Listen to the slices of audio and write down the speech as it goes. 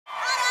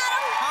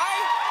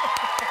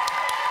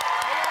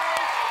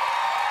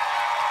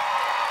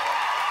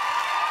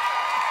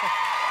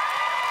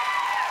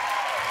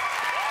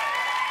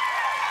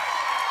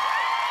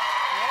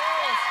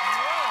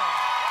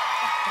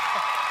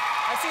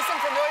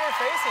we're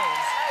facing.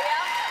 Oh,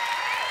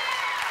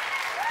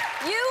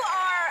 yeah? You are...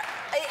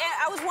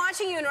 I was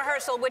watching you in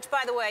rehearsal, which,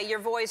 by the way, your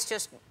voice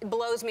just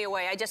blows me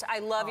away. I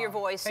love your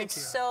voice. Thank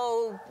you.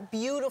 So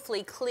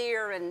beautifully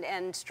clear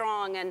and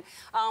strong. And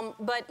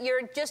but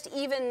you're just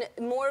even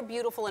more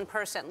beautiful in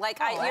person. Like,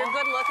 you're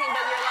good looking,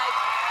 but you're like...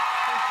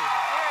 Thank you.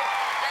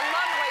 I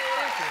love the way you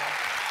look. Thank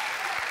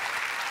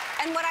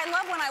you. And what I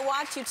love when I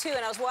watch you, too,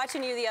 and I was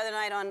watching you the other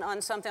night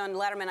on something on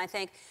Letterman, I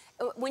think,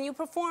 when you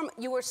perform,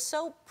 you are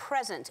so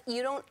present.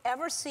 You don't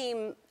ever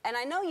seem, and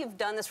I know you've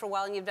done this for a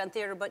while and you've done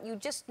theater, but you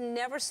just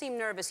never seem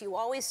nervous. You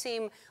always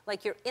seem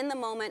like you're in the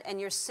moment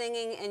and you're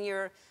singing and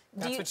you're...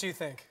 That's what you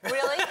think.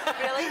 Really?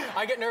 Really?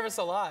 I get nervous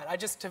a lot. I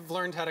just have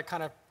learned how to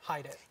kind of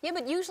hide it. Yeah,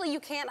 but usually you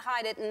can't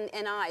hide it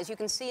in eyes. You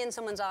can see in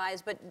someone's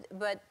eyes, but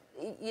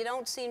you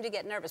don't seem to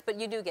get nervous, but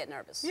you do get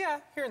nervous. Yeah,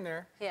 here and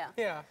there. Yeah.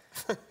 Yeah.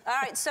 All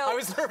right, so... I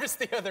was nervous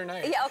the other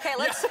night. Yeah, okay,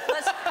 let's...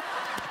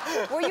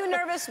 Were you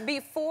nervous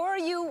before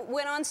you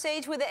went on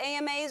stage with the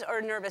AMAs,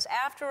 or nervous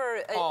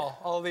after? Or,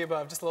 all of the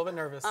above. Just a little bit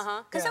nervous.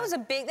 Because that was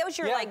that was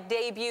your like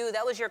debut.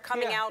 That was your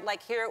coming out.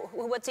 Like, here,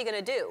 what's he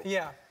gonna do?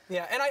 Yeah,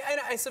 yeah. And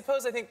I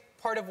suppose I think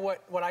part of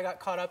what I got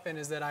caught up in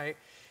is that I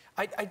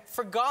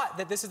forgot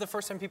that this is the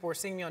first time people were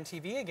seeing me on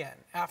TV again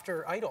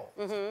after Idol,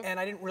 and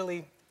I didn't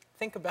really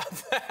think about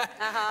that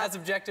as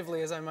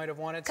objectively as I might have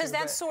wanted to. Because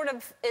that's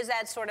is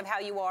that sort of how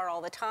you are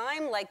all the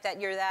time? Like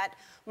that you're that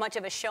much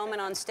of a showman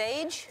on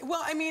stage?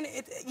 Well, I mean,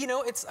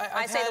 it's...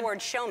 I say the word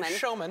showman.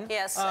 Showman.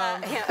 Yes.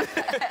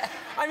 Yeah.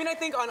 I mean, I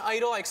think on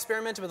Idol, I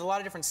experimented with a lot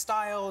of different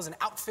styles and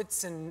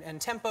outfits and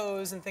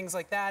tempos and things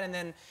like that. And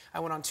then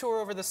I went on tour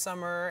over the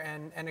summer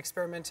and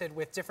experimented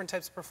with different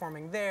types of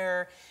performing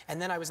there.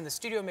 And then I was in the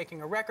studio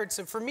making a record.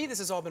 So for me, this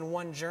has all been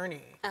one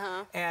journey.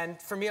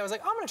 And for me, I was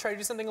like, I'm going to try to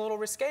do something a little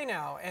risque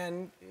now.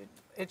 And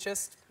it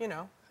just, you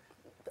know...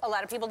 A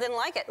lot of people didn't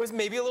like it. It was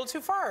maybe a little too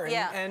far. And,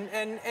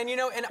 yeah. And you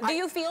know, and do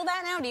you feel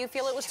that now? Do you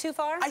feel it was too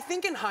far? I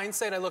think in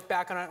hindsight, I look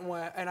back on it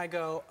and I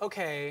go,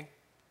 okay,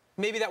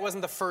 maybe that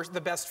wasn't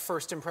the best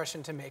first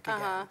impression to make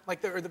again.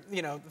 Like the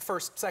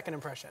second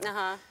impression.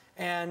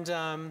 And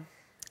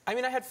I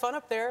mean, I had fun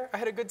up there. I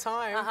had a good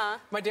time.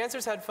 My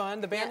dancers had fun.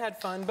 The band had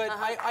fun. But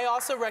I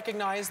also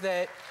recognize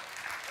that.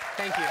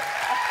 Thank you.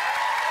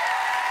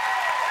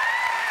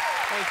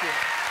 Thank you.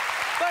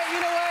 But you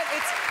know what?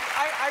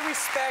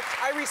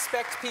 I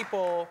respect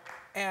people,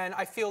 and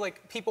I feel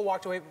like people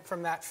walked away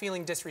from that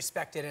feeling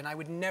disrespected, and I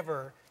would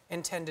never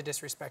intend to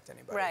disrespect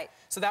anybody. Right.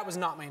 So that was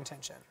not my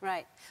intention.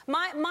 Right.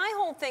 My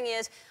whole thing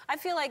is, I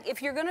feel like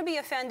if you're going to be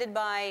offended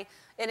by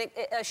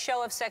a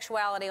show of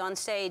sexuality on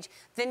stage,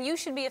 then you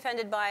should be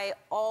offended by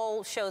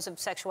all shows of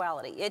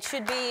sexuality. It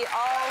should be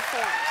all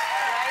forms,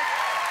 right?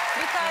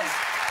 Because,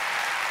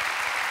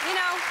 you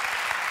know,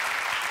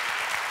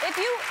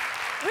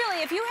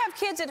 if you have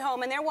kids at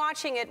home and they're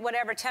watching it,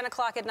 whatever, 10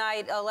 o'clock at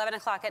night, 11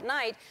 o'clock at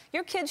night,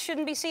 your kids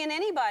shouldn't be seeing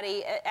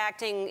anybody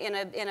acting in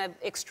a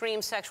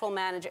extreme sexual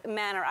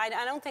manner. I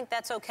don't think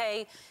that's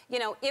okay, you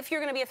know, if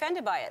you're going to be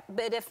offended by it.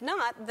 But if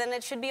not, then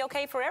it should be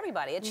okay for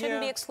everybody. It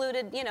shouldn't be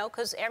excluded, you know,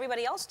 because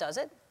everybody else does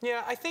it.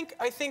 Yeah, I think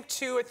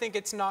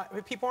it's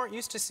not, people aren't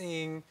used to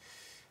seeing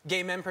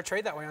gay men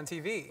portrayed that way on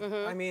TV.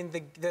 I mean,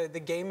 the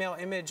gay male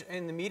image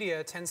in the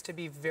media tends to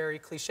be very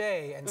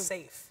cliche and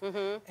safe.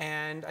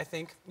 And I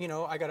think, you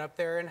know, I got up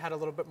there and had a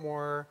little bit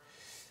more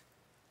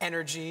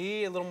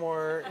energy, a little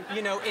more,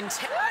 you know,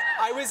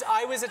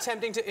 I was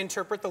attempting to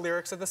interpret the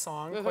lyrics of the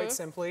song, quite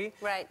simply.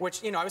 Right.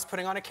 Which, you know, I was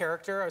putting on a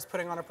character, I was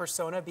putting on a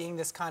persona, being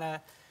this kind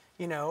of,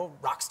 you know,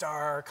 rock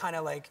star, kind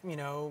of like, you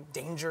know,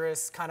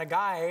 dangerous kind of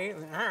guy.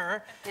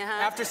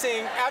 After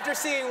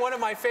seeing one of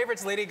my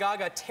favorites, Lady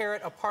Gaga, tear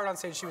it apart on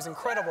stage, she was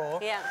incredible.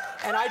 Yeah.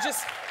 And I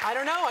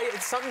don't know,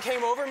 something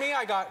came over me.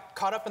 I got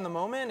caught up in the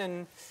moment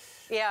and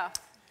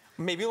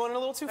maybe went a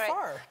little too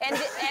far. And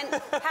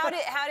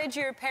how did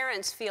your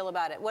parents feel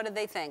about it? What did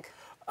they think?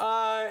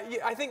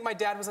 I think my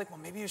dad was like, well,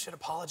 maybe you should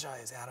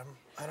apologize, Adam.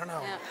 I don't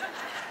know. Yeah.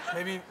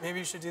 Maybe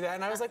you should do that.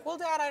 And I was like, well,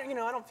 Dad, I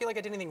don't feel like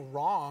I did anything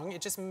wrong.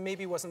 It just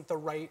maybe wasn't the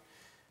right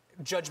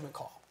judgment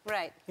call.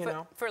 Right. You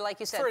know? For like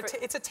you said.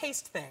 It's a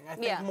taste thing, I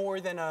think, more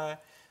than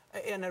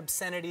an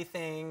obscenity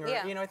thing. Or,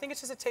 you know, I think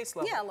it's just a taste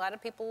level. Yeah, a lot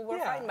of people were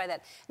frightened by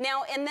that.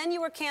 Now, and then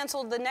you were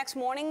canceled the next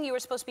morning. You were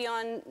supposed to be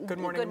on Good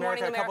Morning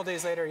America a couple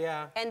days later,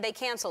 And they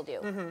canceled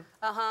you.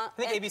 I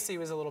think ABC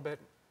was a little bit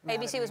mad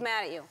ABC was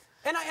mad at you.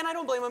 And I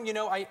don't blame them. You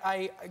know,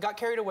 I got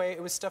carried away.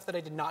 It was stuff that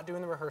I did not do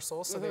in the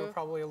rehearsal, so they were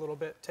probably a little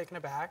bit taken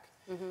aback.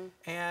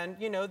 And,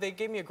 you know, they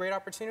gave me a great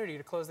opportunity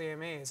to close the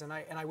AMAs, and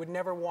I would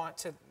never want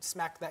to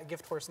smack that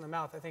gift horse in the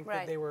mouth. I think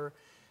that they were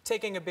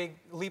taking a big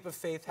leap of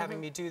faith having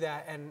me do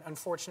that, and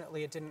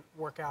unfortunately it didn't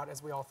work out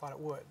as we all thought it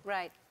would.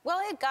 Right. Well,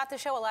 it got the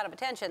show a lot of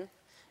attention.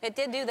 It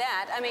did do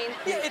that. I mean...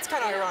 Yeah, it's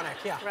kind of ironic,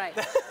 yeah. Right.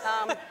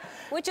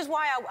 Which is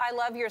why I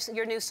love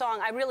your new song.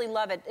 I really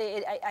love it.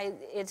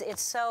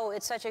 It's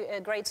such a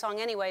great song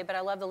anyway. But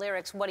I love the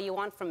lyrics. What do you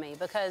want from me?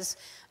 Because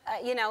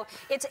you know,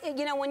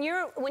 when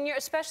you're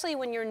especially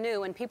when you're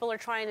new and people are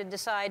trying to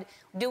decide,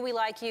 do we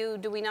like you?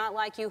 Do we not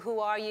like you? Who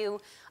are you?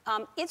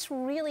 It's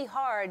really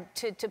hard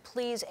to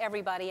please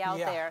everybody out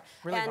there.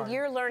 Really and hard.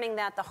 You're learning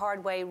that the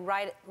hard way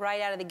right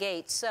out of the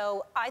gate.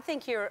 So I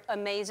think you're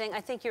amazing.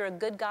 I think you're a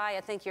good guy.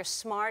 I think you're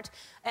smart.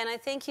 And I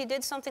think you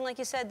did something, like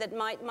you said, that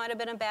might have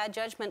been a bad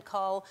judgment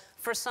call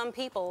for some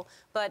people.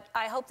 But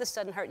I hope this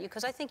doesn't hurt you,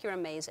 because I think you're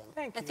amazing.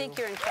 Thank you. I think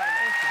you're incredible.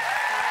 Thank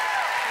you.